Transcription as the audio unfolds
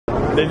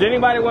Does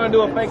anybody want to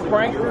do a fake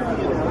prank?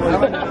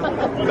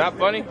 Not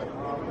funny?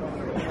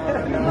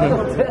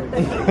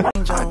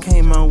 I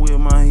came out with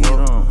my heat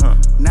on.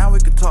 Now we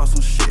can talk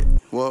some shit.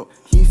 Well,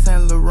 he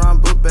Saint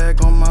Laurent book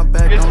bag on my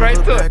back. Get straight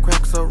to it.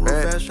 Crack so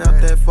real fast,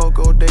 shot that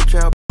Fogo, they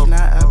chow.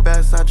 Now I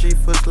Versace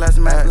first class,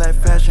 matte black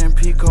fashion,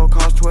 Pico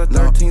cost 12,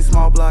 13,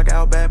 small block,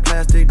 Outback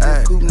plastic,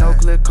 just coupe, no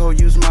click code,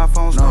 use my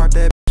phone, start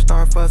that,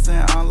 start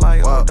fussing, I'm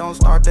like, oh, don't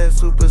start that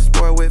super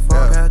sport with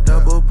 4 gas,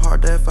 double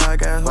part that 5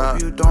 gas,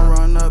 hope you don't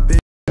run up, bitch.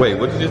 Wait,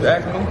 what you just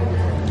asked me?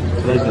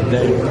 Today's the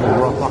day the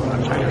world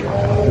fucking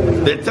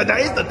changed.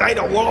 Today's the day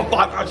the world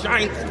fucking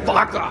changed,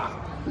 fucker.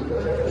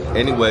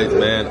 Anyways,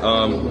 man,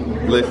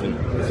 listen,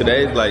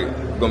 today's like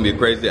gonna be a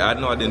crazy day. I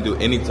know I didn't do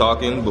any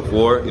talking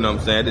before, you know what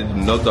I'm saying? I didn't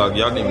do no talk.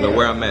 Y'all didn't even know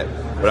where I'm at.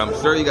 But I'm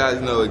sure you guys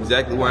know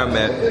exactly where I'm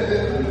at.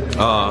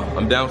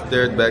 I'm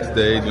downstairs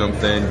backstage, you know what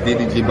I'm saying?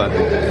 DDG about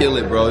to kill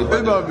it, bro. It's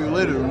about to be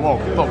literally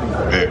walking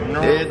fucking.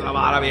 It's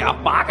about to be a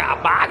baka.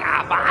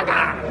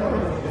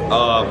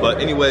 But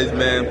anyways,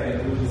 man,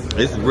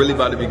 it's really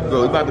about to be good.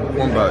 We're about to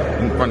perform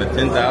in front of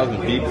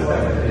 10,000 people.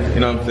 You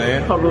know what I'm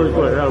saying? I'm really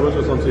quick. Yeah, what's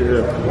on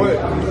TV? What?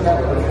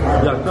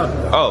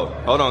 Oh,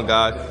 hold on,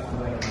 guys.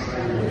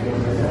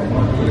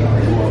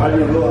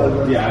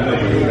 Yeah, I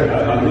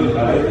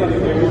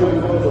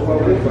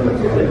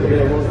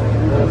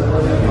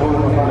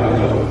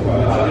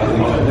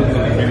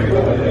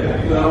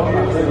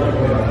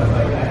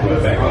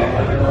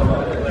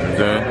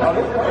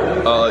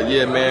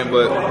yeah, man,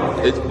 but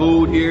it's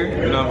food here,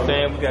 you know what I'm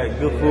saying? We got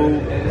good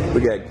food, we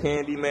got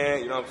candy,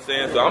 man, you know what I'm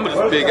saying? So I'm gonna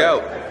just pig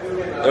out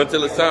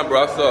until it's time,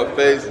 bro. I saw a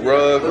face,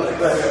 Rug,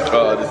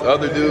 this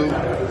other dude, you know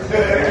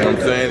what I'm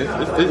saying?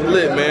 It's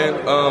lit, man.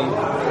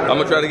 I'm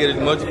gonna try to get as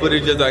much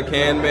footage as I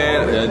can,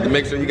 man, to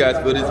make sure you guys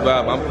feel this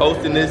vibe. I'm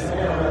posting this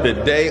the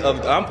day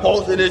of, I'm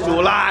posting this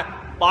July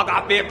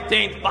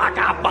 15th,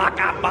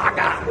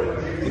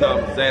 you know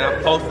what I'm saying?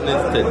 I'm posting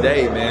this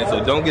today, man,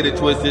 so don't get it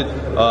twisted.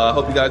 I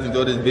hope you guys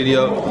enjoyed this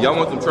video. Y'all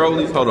want some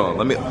trolleys? Hold on,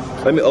 let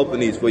me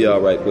open these for y'all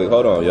right quick.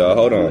 Hold on, y'all,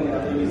 hold on.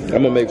 I'm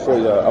gonna make sure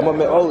y'all,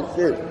 oh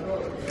shit.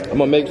 I'm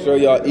gonna make sure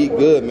y'all eat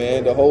good,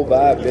 man. The whole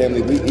vibe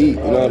family, we eat,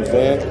 you know what I'm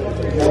saying?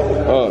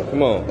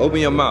 Come on, open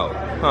your mouth.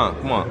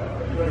 Come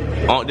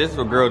on. This is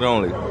for girls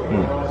only.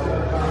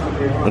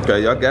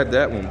 Okay, y'all got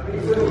that one.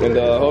 And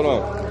hold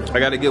on, I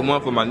gotta get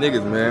one for my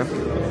niggas, man.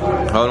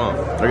 Hold on,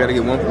 I gotta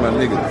get one for my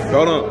niggas.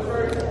 Hold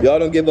on, y'all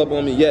don't give up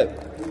on me yet.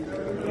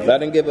 I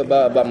didn't give up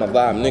about my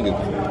vibe,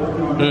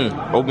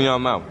 niggas. Open your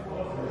mouth.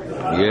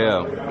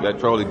 Yeah, that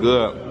trolley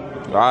good.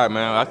 All right,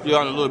 man, I'll see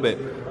y'all in a little bit.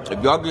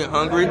 If y'all get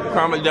hungry,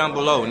 comment down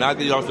below and I'll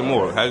get y'all some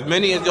more. As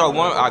many as y'all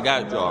want, I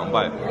got y'all.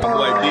 Bye.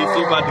 Boy,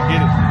 DC about to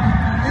get it.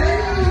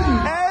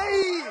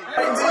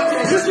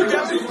 This shit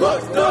got me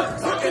fucked up.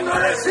 Talking all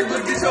that shit,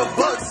 but get your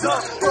bucks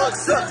up.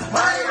 Fucks up.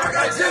 I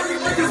got Jeffy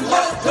niggas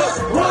locked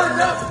up. Run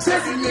up.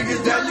 Chasing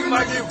niggas down, you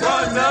might get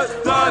run up.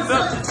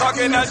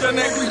 Talking out your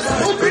neck.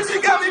 Oh, bitch,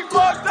 you got me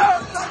fucked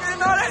up.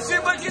 Talking all that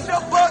shit, but get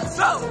your bucks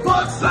up.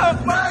 Bucks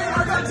up.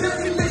 I got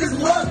Jeffy niggas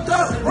locked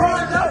up.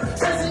 Run up.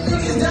 Chasing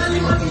niggas down,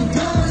 you might get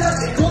guns up.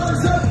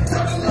 Guns up.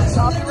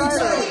 Talking out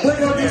your neck. We're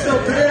gonna get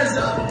your pants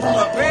up.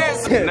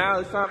 Now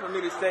it's time for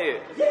me to say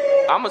it.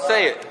 I'ma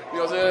say it. You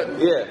know what I'm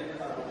saying? Yeah.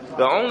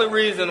 The only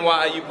reason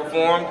why you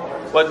performed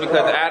was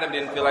because Adam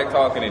didn't feel like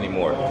talking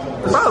anymore.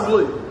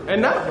 Probably.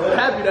 And not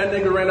happy that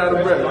nigga ran out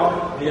of breath.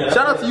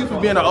 Shout out to you for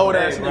being an old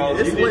ass nigga.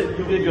 It's lit.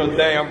 You did your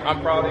thing.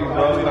 I'm proud of you,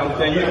 bro. You know what I'm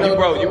saying?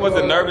 Bro, you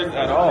wasn't nervous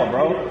at all,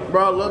 bro.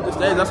 Bro, I love the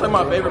stage. That's like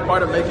my favorite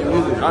part of making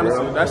music,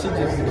 honestly. That shit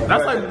just,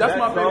 that's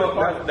my favorite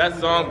part. That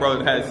song,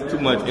 bro, has too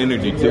much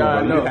energy to it. Yeah,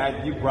 I know.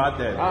 You brought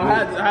that.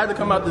 I had to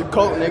come out the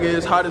coat, nigga.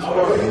 It's hot as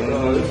fuck.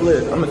 It's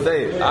lit. I'm gonna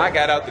say it. I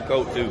got out the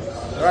coat too.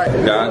 Right.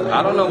 Guys,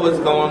 I don't know what's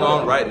going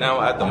on right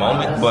now at the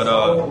moment, but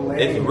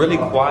it's really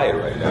quiet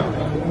right now.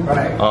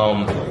 I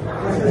don't know.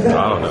 You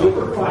know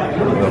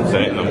what I'm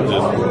saying? I'm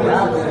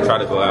just try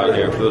to go out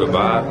here and feel the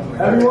vibe.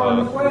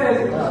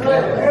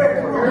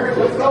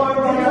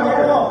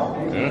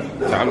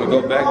 Time to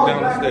go back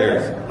down the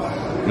stairs.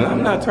 No,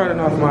 I'm not turning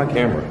off my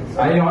camera.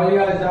 All you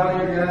guys down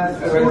here, guys,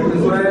 this way.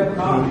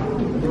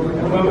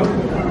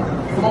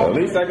 At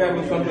least I got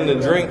me something to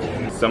drink.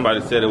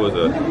 Somebody said it was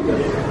a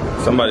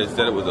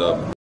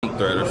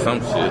threat or some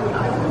shit.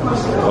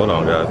 Hold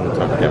on, guys. I'm gonna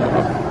turn the camera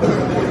off.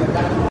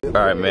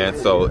 All right, man.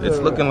 So it's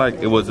looking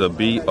like it was a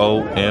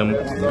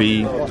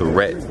B-O-M-B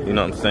threat. You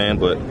know what I'm saying?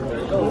 But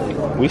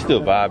we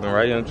still vibing,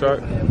 right, Young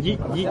Chart? You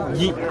know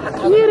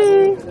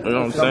what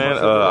I'm saying?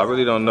 I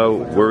really don't know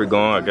where we're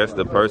going. I guess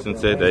the person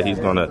said that he's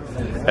gonna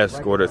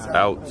escort us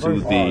out to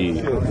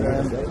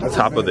the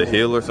top of the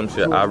hill or some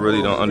shit. I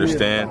really don't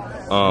understand.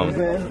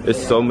 It's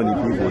so many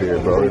people here,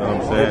 bro. You know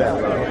what I'm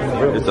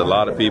saying? It's a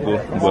lot of people,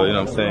 but you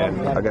know what I'm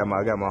saying? I got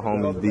my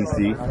homie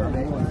DC,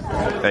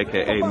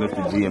 aka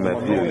Mr.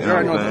 GMFU. You know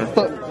what I'm saying?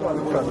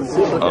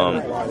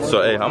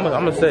 So hey, I'm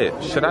gonna say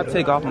it. Should I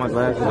take off my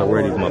glasses or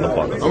wear these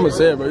motherfuckers? I'm gonna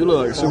say it, bro. You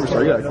look like a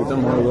superstar. You gotta keep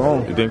them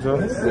on. You think so?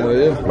 Hell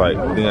yeah. Like,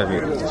 you think I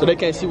can? So they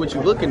can't see what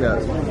you're looking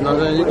at. You know what I'm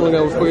saying? You can look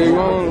at what's going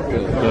on. You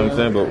know what I'm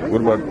saying? But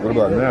what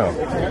about now?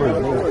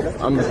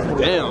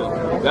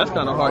 Damn, that's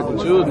kind of hard to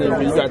choose,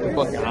 nigga. You got the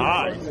fucking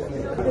eyes.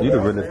 You the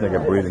realest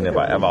nigga breathing if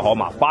I ever hold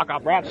my fuck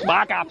up, rap,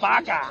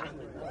 fucker.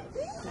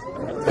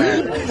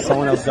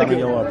 Someone else got me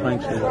your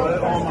prank shit.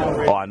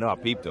 Oh, I know, I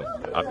peeped him.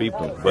 But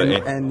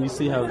and you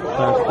see how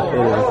fast the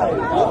fit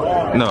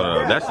is.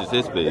 No, that's just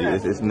his spit.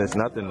 It's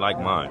nothing like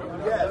mine.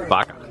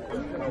 Fucker.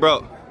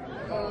 Bro.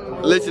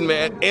 Listen,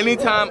 man,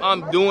 anytime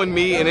I'm doing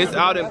me and it's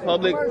out in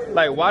public,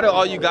 like, why do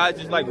all you guys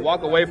just, like,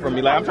 walk away from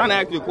me? Like, I'm trying to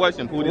ask you a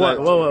question, Pootie. Like,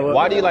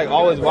 why do you, like,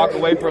 always walk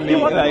away from me?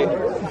 Like,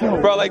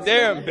 bro, like,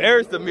 they're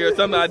embarrassed of me or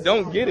something. I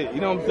don't get it. You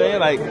know what I'm saying?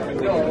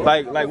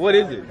 Like, what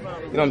is it? You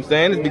know what I'm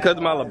saying? It's because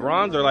of my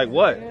LeBrons or, like,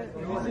 what?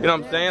 You know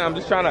what I'm saying? I'm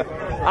trying to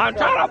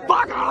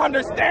fucking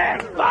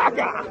understand,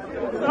 fucker.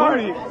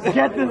 Sorry,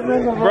 get this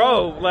nigga,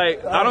 bro.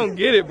 Like, I don't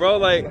get it, bro.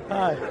 Like,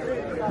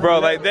 bro,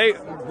 like,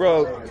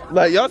 bro,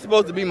 like, y'all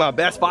supposed to be my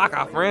best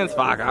fucker, friends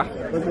fucker.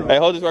 Hey,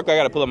 hold this real quick, I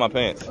gotta pull up my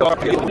pants.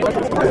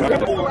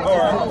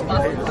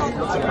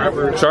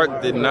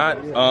 Shark did not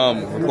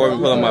record me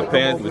pulling my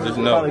pants, but just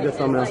know. You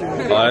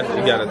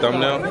got a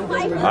thumbnail?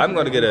 I'm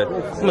gonna get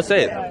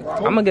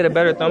I'm gonna get a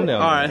better thumbnail.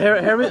 Alright,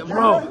 here,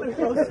 bro.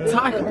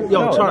 Chart.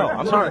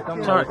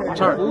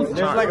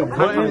 There's like a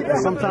button, and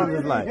sometimes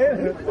it's like,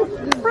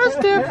 Press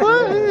that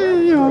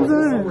button, you know what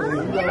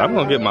I'm saying? I'm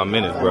gonna get my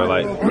minutes, bro.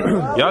 Like,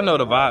 y'all know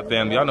the vibe,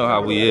 fam. Y'all know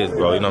how we is,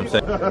 bro. You know what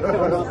I'm saying?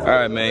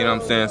 Alright, man, you know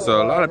what I'm saying?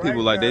 So a lot of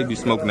people, like, they be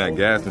smoking that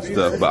gas and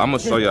stuff, but I'm gonna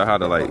show y'all how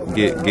to, like,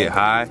 get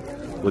high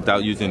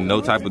without using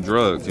no type of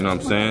drugs, you know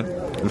what I'm saying?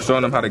 I'm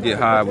showing them how to get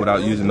high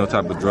without using no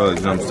type of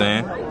drugs, you know what I'm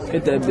saying?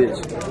 Hit that bitch.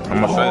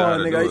 I'm gonna show you how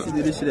to nigga, do I used to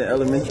do this shit at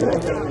elementary.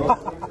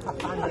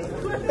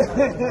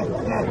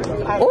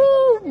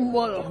 Ooh,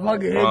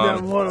 motherfucker, hit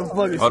that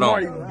motherfucker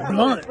smarty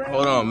blunt.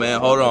 Hold on, man,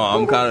 hold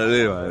on. I'm kind of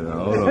lit right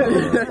now, hold on. You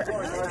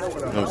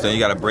know what I'm saying? You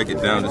gotta break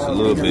it down just a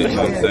little bit, you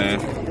know what I'm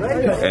saying?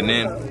 And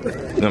then,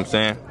 you know what I'm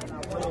saying?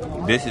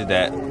 This is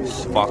that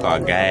fuck our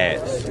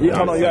gas. Yeah,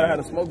 hold on, you gotta have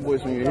the smoke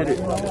voice when you hit it.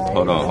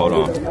 Hold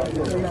on.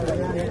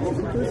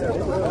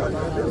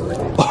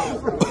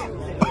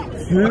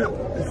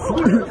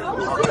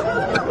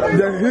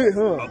 That hit,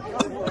 huh?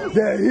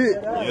 That hit.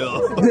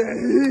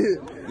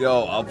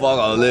 Yo, I'm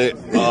fucking lit.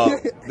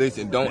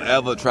 Listen, don't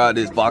ever try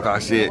this fuck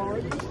our shit.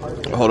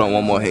 Hold on,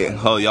 one more hit.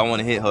 Hold, y'all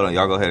wanna hit? Hold on,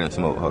 y'all go ahead and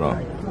smoke. Hold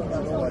on.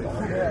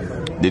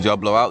 Did y'all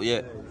blow out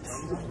yet?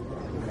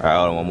 Alright,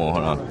 hold on, one more,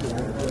 hold on.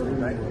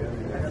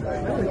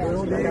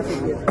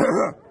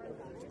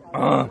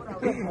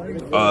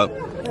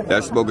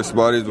 That's Smoking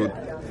Smarties with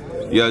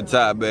your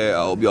top, man.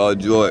 I hope y'all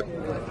enjoy it.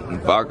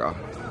 Fucker.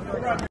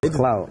 it's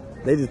clout.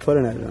 They just put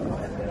in that.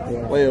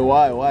 Wait,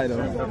 why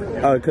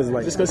though? Oh, cause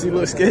like just cause he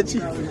looks sketchy,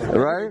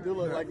 right? He do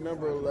look like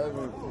number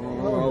 11.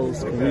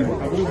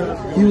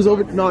 He was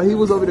over. No, he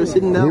was over there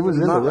sitting down. He was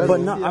in the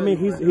but no, I mean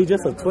he's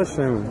just a Twitch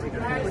streamer.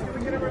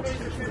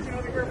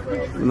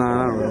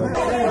 Nah, not really.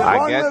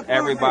 I guess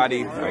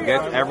everybody is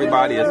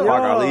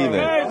fucking leaving.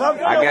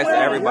 I guess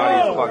everybody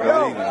is fucking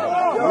leaving.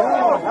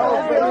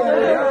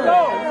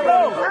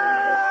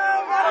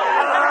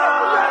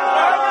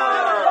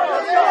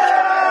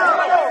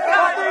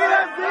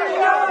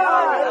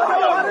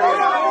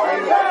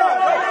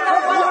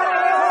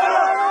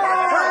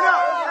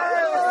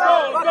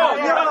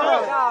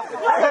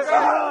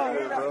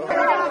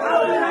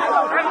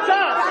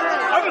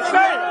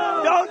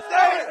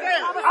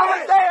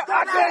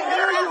 I can't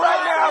hear you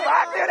right now, but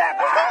I feel that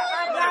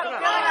vibe. Come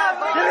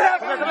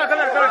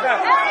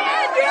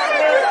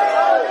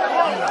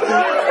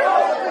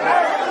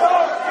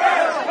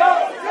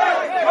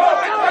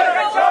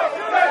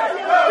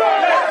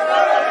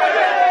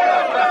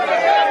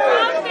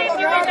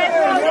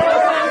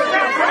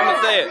I'm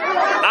gonna say it.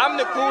 I'm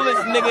the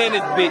coolest nigga in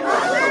this bitch.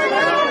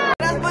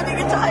 That's my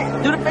nigga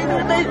tight. Do the thing.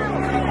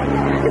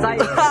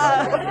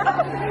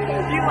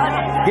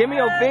 Give me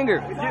your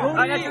finger.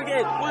 I got you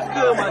again. What's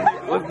good, my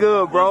nigga? What's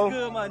good, bro? What's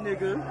good, my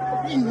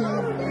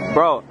nigga?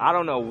 Bro, I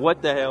don't know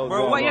what the hell is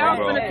going on, Wait, I was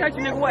bro. finna catch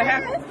you, nigga. What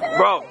happened?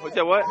 Bro, what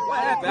you what? What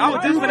happened? I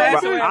was just finna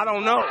ask you. I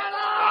don't know,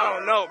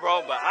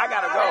 bro, but I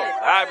gotta go.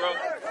 Alright, bro.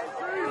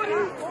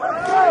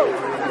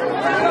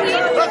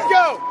 Let's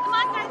go.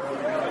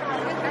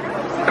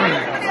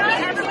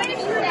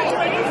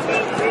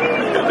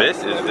 This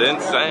is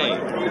insane.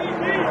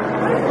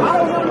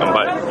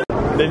 Somebody.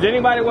 Does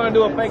anybody want to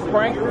do a fake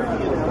prank?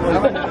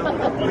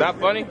 Not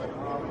funny?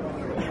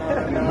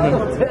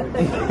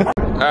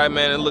 Alright,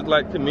 man, it looked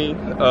like to me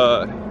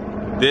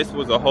this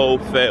was a whole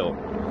fail.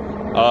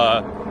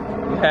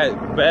 We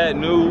had bad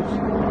news, you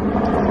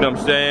know what I'm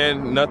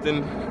saying?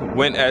 Nothing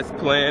went as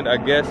planned, I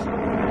guess.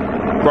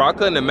 Bro, I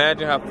couldn't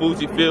imagine how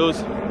Fousey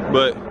feels,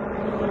 but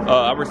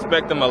I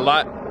respect him a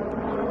lot.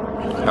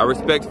 I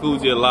respect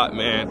Fousey a lot,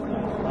 man,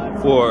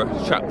 for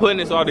putting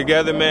this all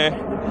together, man.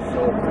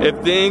 If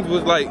things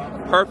was like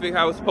perfect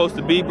how it's supposed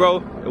to be,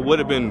 bro, it would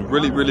have been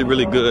really, really,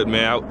 really good,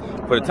 man.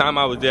 For the time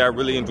I was there, I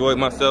really enjoyed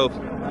myself.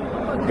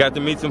 Got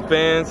to meet some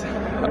fans.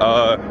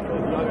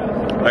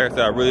 Like I said,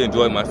 I really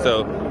enjoyed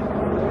myself.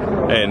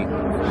 And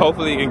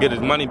hopefully he can get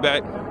his money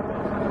back.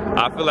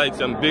 I feel like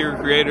some bigger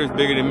creators,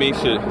 bigger than me,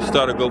 should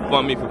start a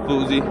GoFundMe for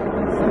Fousey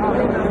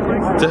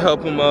to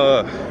help him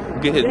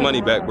get his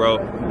money back, bro.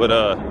 But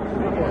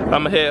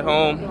I'ma head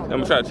home. I'm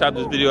gonna try to chop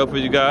this video up for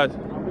you guys,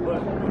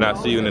 and I'll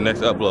see you in the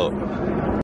next upload.